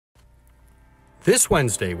This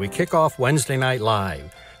Wednesday, we kick off Wednesday Night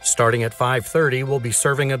Live. Starting at 5:30, we'll be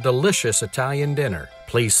serving a delicious Italian dinner.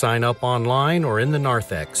 Please sign up online or in the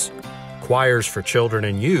narthex. Choirs for children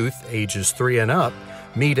and youth, ages 3 and up,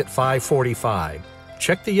 meet at 5:45.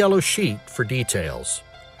 Check the yellow sheet for details.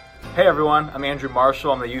 Hey everyone, I'm Andrew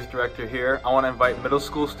Marshall. I'm the youth director here. I want to invite middle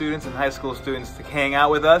school students and high school students to hang out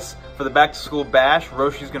with us for the back to school bash.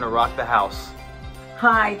 Roshi's going to rock the house.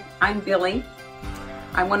 Hi, I'm Billy.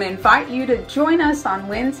 I want to invite you to join us on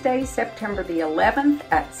Wednesday, September the 11th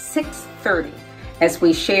at 6:30 as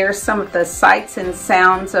we share some of the sights and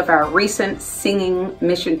sounds of our recent singing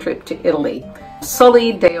mission trip to Italy.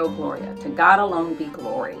 Soli Deo Gloria, to God alone be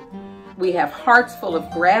glory. We have hearts full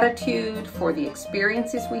of gratitude for the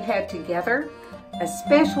experiences we had together,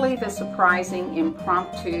 especially the surprising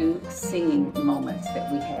impromptu singing moments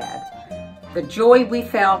that we had. The joy we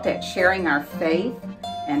felt at sharing our faith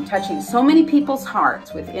and touching so many people's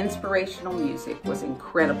hearts with inspirational music was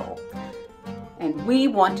incredible. And we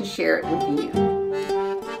want to share it with you.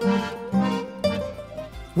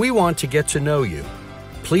 We want to get to know you.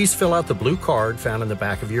 Please fill out the blue card found in the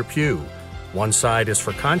back of your pew. One side is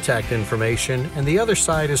for contact information and the other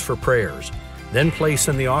side is for prayers. Then place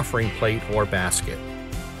in the offering plate or basket.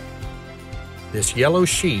 This yellow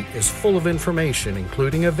sheet is full of information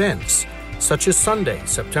including events, such as Sunday,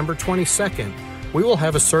 September 22nd, we will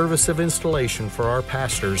have a service of installation for our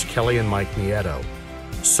pastors, Kelly and Mike Nieto.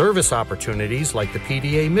 Service opportunities like the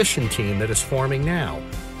PDA mission team that is forming now.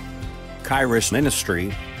 Kairos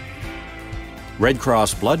Ministry, Red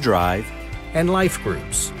Cross Blood Drive, and life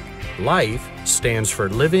groups. Life stands for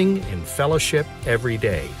living in fellowship every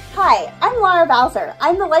day. Hi, I'm Laura Bowser.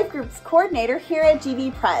 I'm the Life Groups Coordinator here at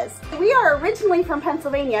GBPC. We are originally from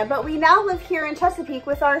Pennsylvania, but we now live here in Chesapeake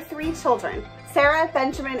with our 3 children, Sarah,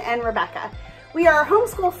 Benjamin, and Rebecca. We are a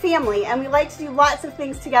homeschool family and we like to do lots of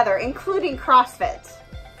things together, including CrossFit.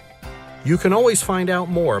 You can always find out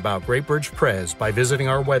more about Great Bridge Pres by visiting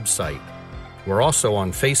our website. We're also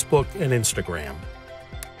on Facebook and Instagram.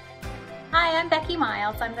 Hi, I'm Becky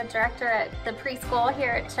Miles. I'm the director at the preschool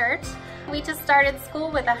here at church. We just started school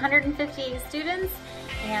with 158 students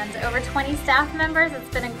and over 20 staff members. It's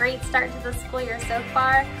been a great start to the school year so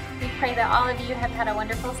far. We pray that all of you have had a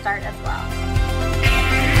wonderful start as well.